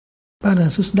បាទ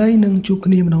សួស្តីនឹងជួប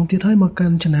គ្នាម្ដងទៀតហើយមកកា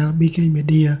ន់ Channel BK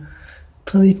Media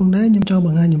ថ្ងៃនេះផងដែរខ្ញុំចង់ប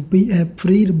ង្ហាញអំពី app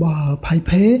free របស់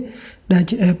PayPay ដែល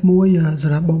ជា app មួយស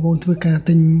ម្រាប់បងប្អូនធ្វើការ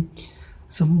ទិញ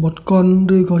សម្បត្តិកុន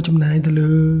ឬក៏ចំណាយទៅ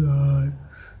លើ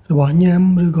របស់ញ៉ាំ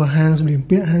ឬក៏ហាងសម្លៀកបំ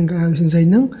ពាក់ហាងកៅអៅផ្សេងៗ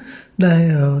ហ្នឹងដែល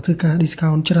ធ្វើការ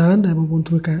discount ច្រើនដែលបងប្អូន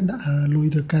ធ្វើការដាក់លុយ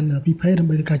ទៅកាន់ PayPay ដើម្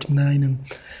បីធ្វើការចំណាយហ្នឹង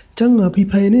អញ្ចឹង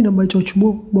PayPay នេះដើម្បីចូលឈ្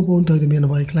មោះបងប្អូនត្រូវតែមាន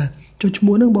អ្វីខ្លះចូលឈ្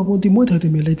មោះហ្នឹងបងប្អូនទី1ត្រូវតែ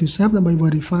មានលេខទូរស័ព្ទដើម្បី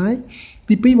verify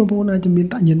ទី2បងប្អូនអាចจะមាន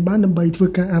តាក់ញៀនបានដើម្បីធ្វើ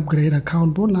ការ upgrade account ប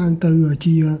ងប្អូនឡើងទៅ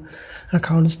ជា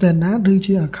account standard ឬ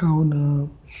ជា account រ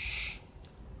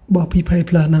បស់ PayPay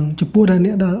Plus ហ្នឹងចំពោះដែលអ្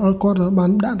នកដែលគាត់បាន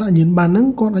ដាក់តាក់ញៀនបានហ្នឹង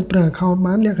គាត់អាចប្រើ account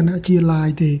បានលក្ខណៈជា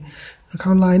Line ទេ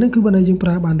account Line ហ្នឹងគឺបើយើងប្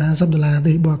រើបានតែ$50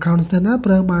ទេបើ account standard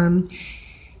ប្រើបាន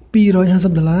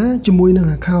$250ជាមួយនឹង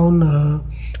account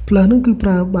Plus ហ្នឹងគឺប្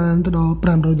រើបានទៅដល់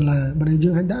$500បើយើ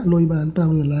ងអាចដាក់លុយបាន$500អ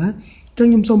ញ្ចឹង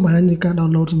ខ្ញុំសូមបង្ហាញពីការ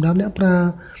download សម្រាប់អ្នកប្រើ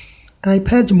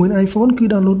iPad ជាមួយនឹង iPhone គឺ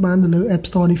download បានទៅលើ App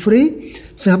Store នេះ free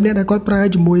សម្រាប់អ្នកដែលគាត់ប្រើ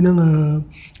ជាមួយនឹង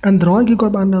Android គឺគា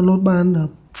ត់បាន download បាន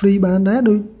free បានដែរ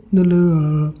ដូចនៅលើ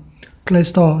Play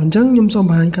Store អញ្ចឹងខ្ញុំសូម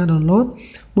បង្ហាញការ download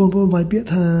បងប្អូនវាយពាក្យ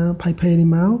ថា PayPay នេះ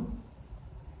មក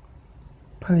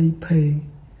PayPay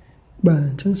បាទអ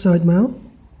ញ្ចឹង search មក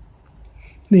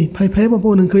នេះ PayPay បងប្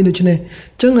អូននឹងឃើញដូចនេះអ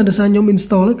ញ្ចឹងដោយសារខ្ញុំ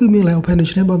install គឺមានកន្លែង open ដូ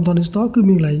ចនេះបើមិនទាន់ install គឺ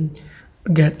មានកន្លែង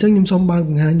get អញ្ចឹងខ្ញុំសូមបើកប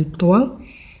ង្ហាញដូចផ្ទាល់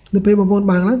នៅពេលបងប្អូន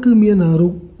បើកឡើងគឺមានរូ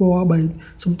បពណ៌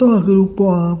3សំទោសគឺរូបព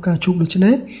ណ៌ផ្កាឈូកដូច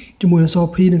នេះជាមួយនឹង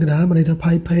SOP នៅកណ្ដាលបានន័យថា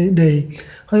PayPay Day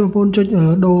ហើយបងប្អូនចុច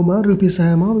ដូរមកឬភាសា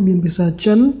មកវាមានភាសា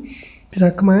ចិនភាសា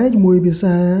ខ្មែរជាមួយភា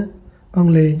សាអង់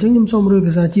គ្លេសអញ្ចឹងខ្ញុំសូមរើស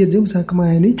ភាសាជាតិយើងភាសាខ្មែ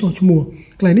រនេះចុះឈ្មោះ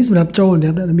កន្លែងនេះសម្រាប់ចូលសម្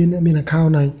រាប់អ្នកដែលមាន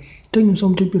account ហើយអញ្ចឹងខ្ញុំសូ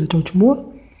មចុចពីចុះឈ្មោះ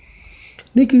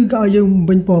នេះគឺក៏ឲ្យយើងបំ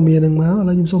ពេញព័ត៌មានហ្នឹងមកឥ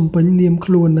ឡូវខ្ញុំសូមបំពេញនាម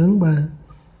ខ្លួនហ្នឹងបាទ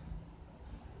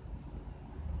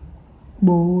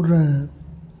បូរ៉ា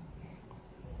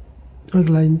ហើយក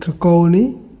ន្លែងត្រកូលនេះ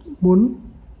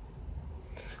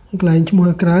4ហើយកន្លែងឈ្មោះ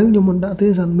ក្រៅខ្ញុំមិនដាក់ទេ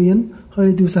សាត់មានហើយ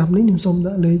ទូរស័ព្ទនេះខ្ញុំសូម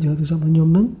ដាក់លេខទូរស័ព្ទរបស់ខ្ញុំ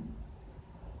ហ្នឹង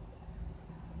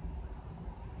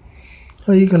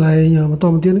ហើយកន្លែងបន្ត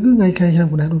មកទៀតគឺថ្ងៃខែឆ្នាំ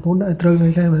កំណើតបងប្អូនដាក់ត្រូវថ្ងៃ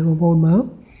ខែកំណើតបងប្អូនមក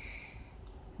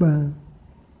បាទ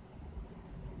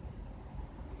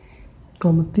ត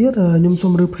មកទៀតខ្ញុំសូ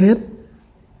មរើសភេទ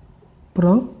ប្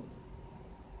រុស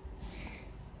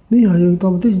នេះហើយយើងត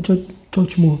មកទៀតចុចចុះ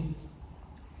ឈ្មោះ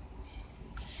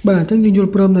បាទអញ្ចឹងយើងយ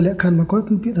ល់ព្រមនៅលក្ខខណ្ឌរបស់គាត់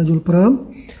គឺពាក្យថាយល់ព្រម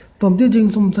តមកទៀតយើង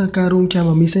សូមថាការរងចាំ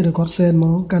ឲ្យ message របស់គាត់ send ម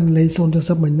កកាន់លេខ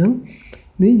070មិញហ្នឹង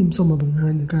នេះខ្ញុំសូមមកបង្ហា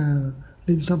ញនៅការ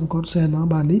លេខទូរស័ព្ទរបស់គាត់ send មក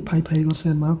បាទនេះ PayPay គាត់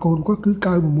send មកកូដគាត់គឺ9653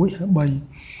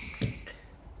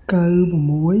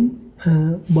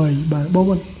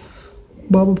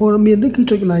បាទបងប្អូនមានទេគឺ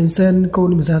ចុចកន្លែង send កូដ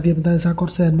នេះភាសាទៀតប៉ុន្តែសារគា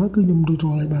ត់ send មកគឺខ្ញុំរួច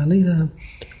រាល់ហើយបាទនេះថា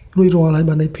រួចរាល់ហើយ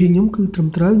បាទនៃ PIN ខ្ញុំគឺត្រឹម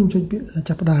ត្រូវខ្ញុំចុចពាក្យ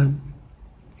ចាប់ផ្ដើម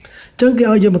អញ្ចឹងគេ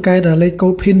ឲ្យយើងបង្កើតលេខកូ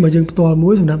ដ PIN របស់យើងផ្ទាល់មួ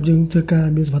យសម្រាប់យើងធ្វើការ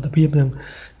មានសុវត្ថិភាពហ្នឹង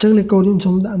អញ្ចឹងលេខកូដខ្ញុំ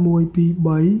សូមដាក់1 2 3 4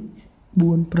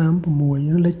 5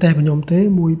 6លេខតែរបស់ខ្ញុំទេ1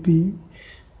 2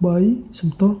 3សំ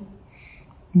ទោស1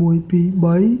 2 3 4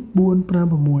 5 6ខ្ញុំ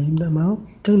ដាក់មក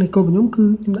អញ្ចឹងលេខកូដរបស់ខ្ញុំគឺ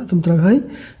ខ្ញុំដាក់ត្រឹមត្រូវហើយ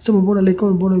សូមបងប្អូនដាក់លេខកូដ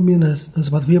បងប្អូនឲ្យមាន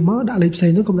សុវត្ថិភាពមកដាក់លេខផ្សេ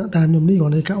ងទៅកុំដាក់តាមខ្ញុំនេះគ្រា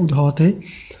ន់តែការឧទាហរណ៍ទេអ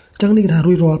ញ្ចឹងនេះគេថា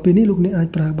រួចរាល់ពេលនេះលោកអ្នកអាច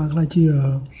ប្រើបានខ្លះជា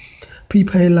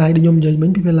PayPay Line ដែលខ្ញុំនិយាយមិញ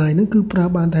PayPay Line ហ្នឹងគឺប្រើ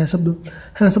បានតែ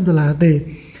$50ទេអ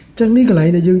ញ្ចឹងនេះកន្លែង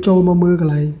ដែលយើងចូលមកមើលក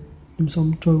ន្លែងខ្ញុំសូម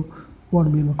ចូលព័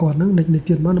ត៌មានមកគាត់ហ្នឹងនិច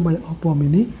ទៀតមកដើម្បីអស់ព័ត៌មា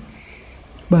ននេះ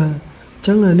បាទអញ្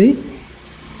ចឹងនេះ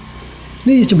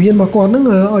ជំហានរបស់គាត់ហ្នឹង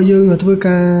ឲ្យយើង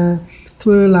ធ្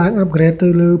វើឡើង upgrade ទៅ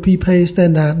លើ PayPay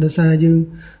Standard ដោយសារយើង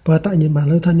ប្រើតាក់ញៀនបាន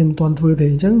លើថាខ្ញុំមិនទាន់ធ្វើទេ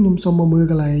អញ្ចឹងខ្ញុំសូមមកមើល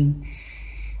កន្លែង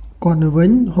គាត់នៅវិ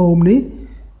ញ Home នេះ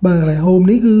បាទកន្លែង Home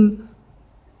នេះ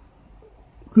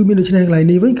គឺមានដូចនេះកន្លែង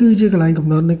នេះវិញគឺជាកន្លែងកំ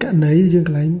ណត់នៅករណីយើងក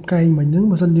ន្លែងកែងមិញហ្នឹង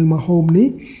បើសិនយើងមក Home នេះ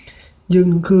យើង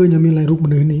នឹងឃើញមានកន្លែងរូបម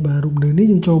នុស្សនេះបាទរូបមនុស្សនេះ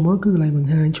យើងចូលមកគឺកន្លែងប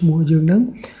ង្ហាញឈ្មោះយើងហ្នឹង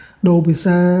ដូរភា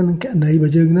សានិងករណីរប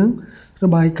ស់យើងហ្នឹងរ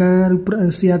បាយការណ៍ឬ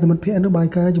share ទៅមិត្តភ័ក្តិរបាយ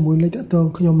ការណ៍ជាមួយលេខតាក់ទង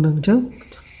ខ្ញុំហ្នឹងអញ្ចឹង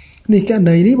នេះករ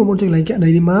ណីនេះបងប្អូនចុចកន្លែងករណី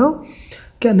នេះមក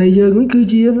ករណីយើងវិញគឺ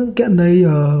ជាករណី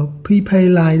PayPay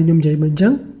Line ខ្ញុំនិយាយមិញអញ្ចឹ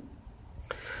ង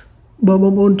បើប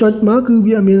ងប្អូនចុចមកគឺ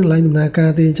វាអត់មានកន្លែងដំណើរការ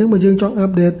ទេអញ្ចឹងបើយើងចង់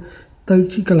update ទៅ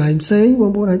កន្លែងផ្សេងប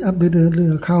ងប្អូនអាច update លើ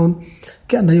account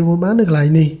ករណីបងបាននៅកន្លែង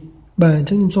នេះបាទអញ្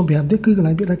ចឹងខ្ញុំសូមប្រាប់ទៀតគឺកន្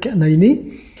លែងពាក្យថាករណីនេះ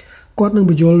គាត់នឹង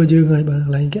បញ្យល់ឲ្យយើងហើយបាទក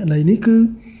ន្លែងករណីនេះគឺ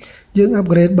យើង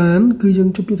upgrade បានគឺយើង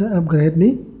ចុចពាក្យថា upgrade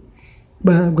នេះ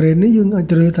បាទ upgrade នេះយើងអា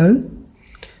ចរើសទៅ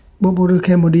បងប្អូនរើស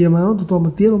Cambodia មកបន្តម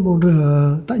កទៀតបងប្អូនរើស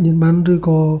តាក់ញៀនបានឬ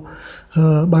ក៏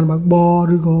បានបើកប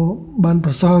រឬក៏បាន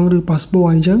ប្រសងឬ passport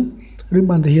អញ្ចឹងឬ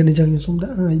បានទាហានអញ្ចឹងខ្ញុំសូមដា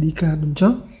ក់ ID card ខ្ញុំ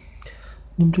ចុះ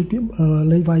ខ្ញុំជួយពាក្យ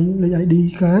លេខ ID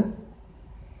card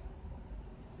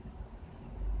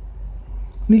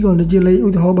នេះក៏ជាលេខឧ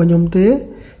ទាហរណ៍របស់ខ្ញុំទេ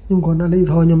ខ្ញុំគ្រាន់តែលេខឧ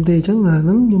ទាហរណ៍ខ្ញុំទេអញ្ចឹងអាហ្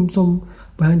នឹងខ្ញុំសូម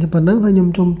បង្ហាញតែប៉ុណ្្នឹងហើយខ្ញុំ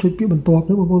សូមចុចពាក្យបន្ទាប់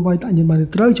ទៅបងប្អូនវាយតាក់ញ៉ាំបាន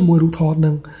ត្រូវជាមួយ root thought ហ្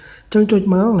នឹងអញ្ចឹងចុច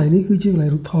មកកន្លែងនេះគឺជាកន្លែង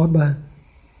root thought បាទ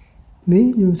នេះ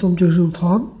យើងសូមចុច root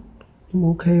thought ខ្ញុំ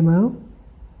អូខេមក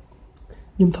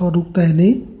ខ្ញុំថតរូបតែ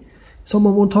នេះសូមប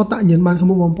ងប្អូនថតតាក់ញ៉ាំបានខាង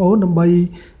មុខបងប្អូនដើម្បី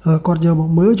គាត់យកមក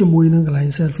មើលជាមួយនឹងកន្លែង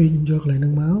selfie ខ្ញុំយកកន្លែងហ្នឹ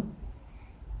ងមក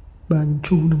បាទខ្ញុំ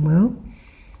ឈូសហ្នឹងមក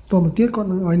តមកទៀតគាត់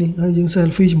នឹងឲ្យនេះហើយយើង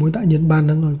selfie ជាមួយតាក់ញ៉ាំបានហ្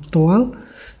នឹងឲ្យផ្ទាល់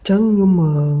អញ្ចឹងខ្ញុំ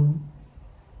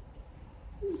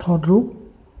ថតរូប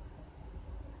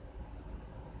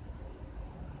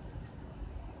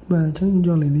បាទអញ្ចឹងខ្ញុំយ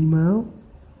កលេខនេះមក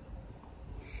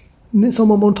នេះសូ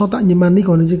មបងប្អូនថតតាក់ញ៉ាំបាននេះ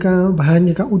ក៏ជាការបង្ហាញ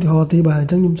ជាការឧទាហរណ៍ទេបាទអ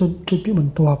ញ្ចឹងខ្ញុំចុចពាក្យប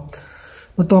ន្ទាប់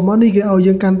មកនេះគេឲ្យ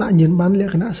យើងកាន់តាក់ញ៉ាំបានល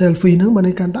ក្ខណៈ selfie ហ្នឹងបើ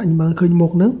នេះកាន់តាក់ញ៉ាំបានឃើញមុ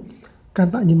ខហ្នឹងកា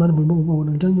ន់តាក់ញ៉ាំបានជាមួយមុខបងប្អូន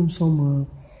ហ្នឹងអញ្ចឹងខ្ញុំសូម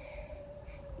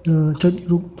ចុច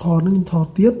រូបថតហ្នឹងខ្ញុំថត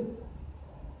ទៀត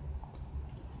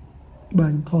បា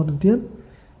ទថតទៀត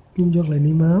ខ្ញុំយកលេខ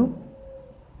នេះមក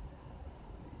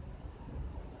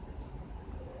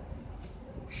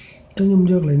អញ្ចឹងខ្ញុំ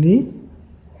យកលេខនេះ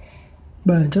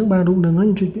បាទអញ្ចឹងបានរូបហ្នឹងហើយ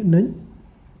ខ្ញុំចុចពាក្យនេះ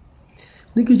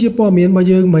នេះគឺជាព័ត៌មានរបស់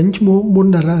យើងមិញឈ្មោះប៊ុន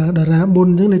តារាប៊ុន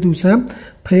អញ្ចឹងលេខទូរស័ព្ទ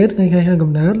ភេទថ្ងៃខែខាង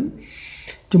កំណើត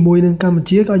ជាមួយនឹងកម្ពុ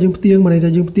ជាក៏យើងផ្ទៀងមកនេះថា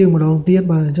យើងផ្ទៀងម្ដងទៀត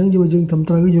បាទអញ្ចឹងយើងត្រឹម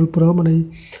ត្រូវយល់ព្រមមកនេះ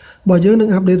បើយើងនឹង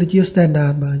អាប់ដេតទៅជា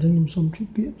standard បាទអញ្ចឹងខ្ញុំសូមជួយ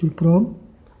ពាក្យយល់ព្រម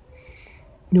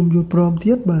ខ្ញុំយល់ព្រម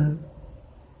ទៀតបាទ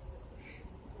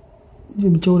យើ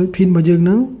ងចូលលេខ PIN របស់យើងហ្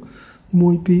នឹង1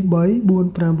 2 3 4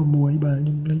 5 6បាទខ្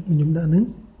ញុំលេខខ្ញុំដាក់ហ្នឹង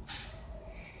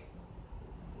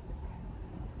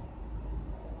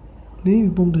នេះ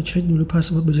វាពងតែ check នៅ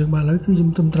password របស់យើងបានហើយគឺខ្ញុំ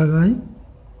ត្រឹមត្រូវហើយ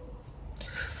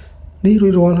នេះរួ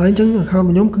ចរាល់ហើយអញ្ចឹង account រប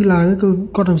ស់ខ្ញុំគឺឡើងគឺ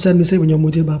គាត់នឹង send message របស់ខ្ញុំមួ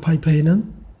យទៀតបាទ Pay ហ្នឹង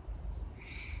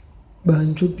បាទ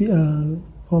ជួយពី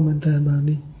comment បាទ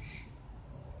នេះ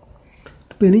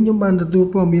ពេលនេះខ្ញុំបានទទួល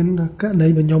ព័ត៌មានករណី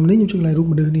របស់ខ្ញុំនេះខ្ញុំជួយកន្លែងរូប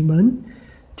មនុស្សនេះមិន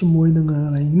ជាមួយនឹងក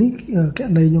ន្លែងនេះករ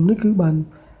ណីខ្ញុំនេះគឺបា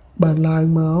នឡើង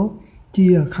មកជា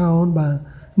account បាទ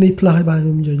នេះ plus ឲ្យបាទខ្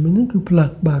ញុំនិយាយមិញហ្នឹងគឺ plus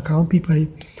បាទ account PPay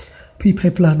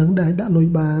plus ហ្នឹងដែលដាក់លុយ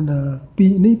បានពី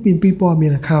នេះពីព័ត៌មា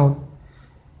ន account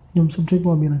ខ្ញុំសូមជួយ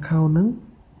ព័ត៌មាន account ហ្នឹង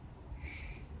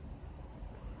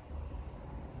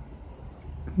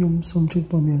ខ្ញុំសូមជួយ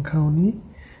ព័ត៌មាន account នេះ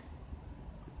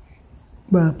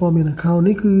បាទព័ត៌មាន account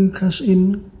នេះគឺ cash in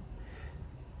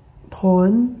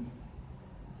point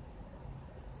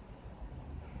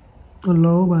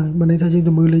ឡូបាទបើន័យថាយើង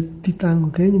ទៅមើលលេខទីតាំងអូ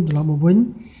ខេខ្ញុំត្រឡប់មកវិញ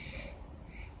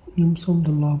ខ្ញុំសូម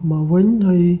ត្រឡប់មកវិញ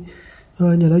ហើយ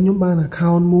ឥឡូវខ្ញុំបាន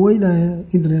account មួយដែល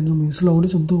អ៊ីនធឺណិតខ្ញុំមាន slow នេះ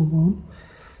សូមទោសបងប្អូន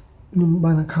ខ្ញុំ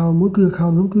បាន account មួយគឺ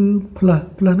account ខ្ញុំគឺ plus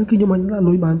ហ្នឹងគឺខ្ញុំអាចដាក់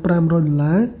លុយបាន$500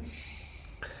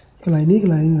កន្លែងនេះក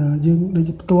ន្លែងយើងដូច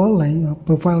ផ្ទាល់កន្លែង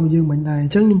profile របស់យើងមិនដែរអ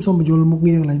ញ្ចឹងខ្ញុំសូមបញ្យល់មុខ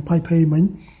ងារកន្លែង Pay មិញ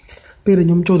ពេលដែល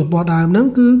ខ្ញុំចូលតំបន់ដើមហ្នឹង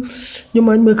គឺខ្ញុំ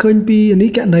អាចមើលឃើញពីនេះ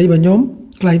ករណីរបស់ខ្ញុំ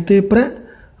កន្លែងទេប្រាក់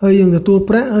ហើយយើងទទួល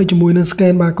ប្រាក់ហើយជាមួយនឹង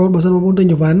scan barcode បើសិនបងប្អូនទិញ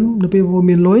អីវ៉ាន់នៅពេលបងប្អូន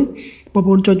មានលុយបង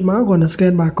ប្អូនចុចមកគាត់នឹង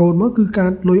scan barcode មកគឺកា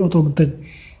តលុយ automatic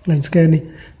កន្លែង scan នេះ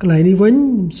កន្លែងនេះវិញ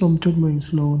សូមចុចមក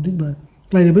slow បន្តិចបាទ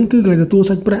កន្លែងនេះវិញគឺកន្លែងទទួល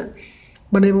សាច់ប្រាក់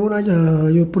បើបងប្អូនអាច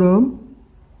យល់ព្រម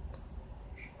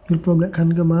លក្ខខណ្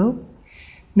ឌក៏មក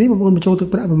នេះបងប្អូនបញ្ចូលទឹក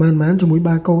ប្រាក់ប្រមាណជាមួយ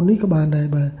barcode នេះក៏បានដែរ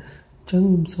បាទអញ្ចឹង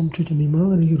ខ្ញុំសូមចុចនេះមក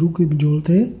នេះរូបគឺបញ្យល់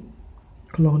ទេ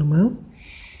កន្លោះនេះមក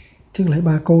អញ្ចឹងកន្លែង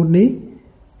barcode នេះ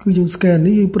គឺយើង scan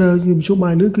នេះយើងប្រើយើងបញ្ចូលបា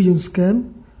យលឿនគឺយើង scan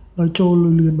ដោយចូលលុ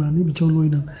យលឿនបាទនេះបញ្ចូលលុយ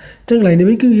ហ្នឹងអញ្ចឹងកន្លែងនេះ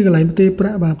វិញគឺជាកន្លែងផ្ទេរប្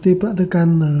រាក់បាទផ្ទេរប្រាក់ទៅកា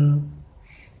ន់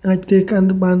អាចផ្ទេរកាន់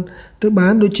ទៅបា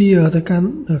នដូចជាទៅកាន់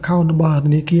account របស់ធ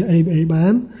នាគារ ABA បា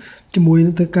នជាមួយ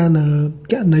នឹងទៅកាន់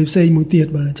ករណីផ្សេងមួយទៀត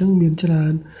បាទអញ្ចឹងមានច្រើ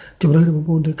នជំរើសរបស់បង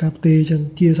ប្អូនទៅការផ្ទេរអញ្ចឹង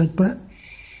ជាសាច់ប្រាក់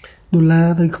ដុល្លារ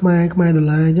ទៅខ្មែរដុល្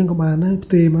លារអញ្ចឹងក៏បានដែរផ្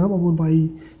ទេរមកបងប្អូនវាយ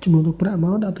ចំនួនទឹកប្រាក់ម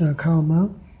កដាក់ទៅ account មក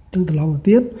ទៅត្រឡប់មក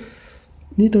ទៀត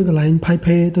នេះទៅកន្លែង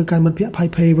Pay ទៅកាន់មិត្តភ័ក្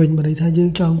តិ Pay វិញបើន័យថាយើ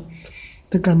ងចង់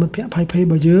ទៅកាន់មិត្តភ័ក្តិ Pay រ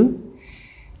បស់យើង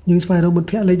ស្វែងរកមិត្ត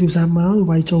ភ័ក្តិលេខទូរស័ព្ទមក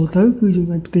វាយចូលទៅគឺយើង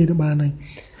អាចផ្ទេរទៅបាន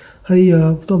ហើយ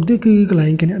បន្ទាប់ទៀតគឺកន្លែ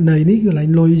ងគណនីនេះគឺកន្លែង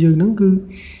លុយយើងហ្នឹងគឺ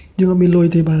យើងអត់មានលុយ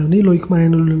ទេបាទនេះលុយខ្មែរ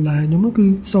នៅដុល្លារខ្ញុំហ្នឹងគឺ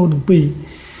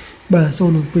0.2បាទ0.2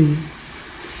អ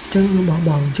ញ្ចឹងខ្ញុំបោះប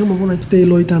ង់អញ្ចឹងបងប្អូនអាចផ្ទេរ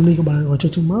លុយតាមនេះក៏បានក៏ចុ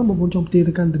ចមកបងប្អូនចង់ផ្ទេរ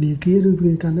ទៅកាន់ធនាគារឬផ្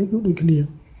ទេរកាន់នេះគឺដូចគ្នា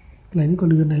កន្លែងនេះក៏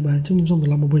លឿនដែរបាទអញ្ចឹងខ្ញុំសូមត្រ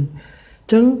ឡប់មកវិញអ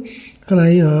ញ្ចឹងកន្លែ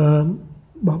ង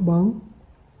បោះបង់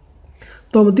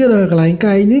តទៅទៀតកន្លែង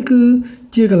កែងនេះគឺ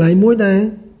ជាកន្លែងមួយដែល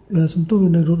សំទោសវា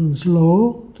នៅរត់ slow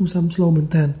ទូរស័ព្ទ slow មែន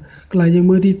តើកន្លែងយើង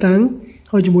មើលទីតាំង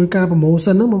ហើយជាមួយការ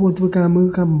promotion ហ្នឹងបងប្អូនធ្វើការមើល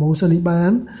ការ promotion នេះបា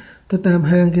នទៅតាម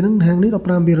ហាងគេហ្នឹងហាងនេះ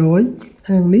 15%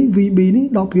 ហាងនេះ VB នេះ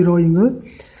 10% យ៉ាងទៅ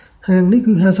ហាងនេះ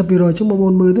គឺ 50% អញ្ចឹងបងប្អូ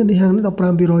នមើលទៅនេះហាងនេះ 15%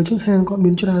 អញ្ចឹងហាងគាត់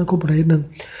មានច្រើន corporate ហ្នឹង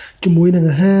ជាមួយនឹង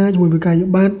អាហារជាមួយវិក័យ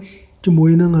ប័ត្រ ជាមួ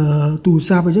យនឹងទូរ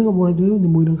ស័ព្ទអញ្ចឹងក៏បងជា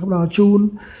មួយនឹងផ្ដល់ជូន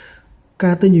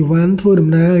ការទិញអីវ៉ាន់ធ្វើដំ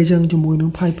ណើរអីចឹងជាមួយនឹង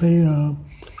PayPay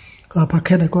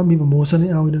packet ដែលគាត់មាន promotion ឲ្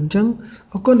យនឹងអញ្ចឹង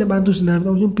អរគុណដែលបានទស្សនាវីដេ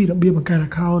អូខ្ញុំពីរបៀបបង្កើត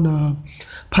account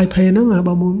PayPay ហ្នឹង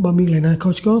បើមានកន្លែងណាខុ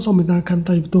សឆ្គងសូមមេត្តាខន្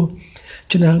តីបន្ទោស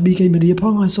Channel BK Media ផ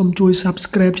ងហើយសូមជួយ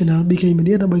Subscribe Channel BK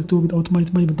Media ដើម្បីទទួលវីដេអូថ្មី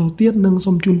ៗបន្តទៀតនិង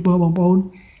សូមជូនពរបងប្អូន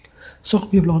សុខ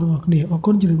ភាពល្អទាំងអស់គ្នាអរ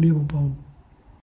គុណជម្រាបលាបងប្អូន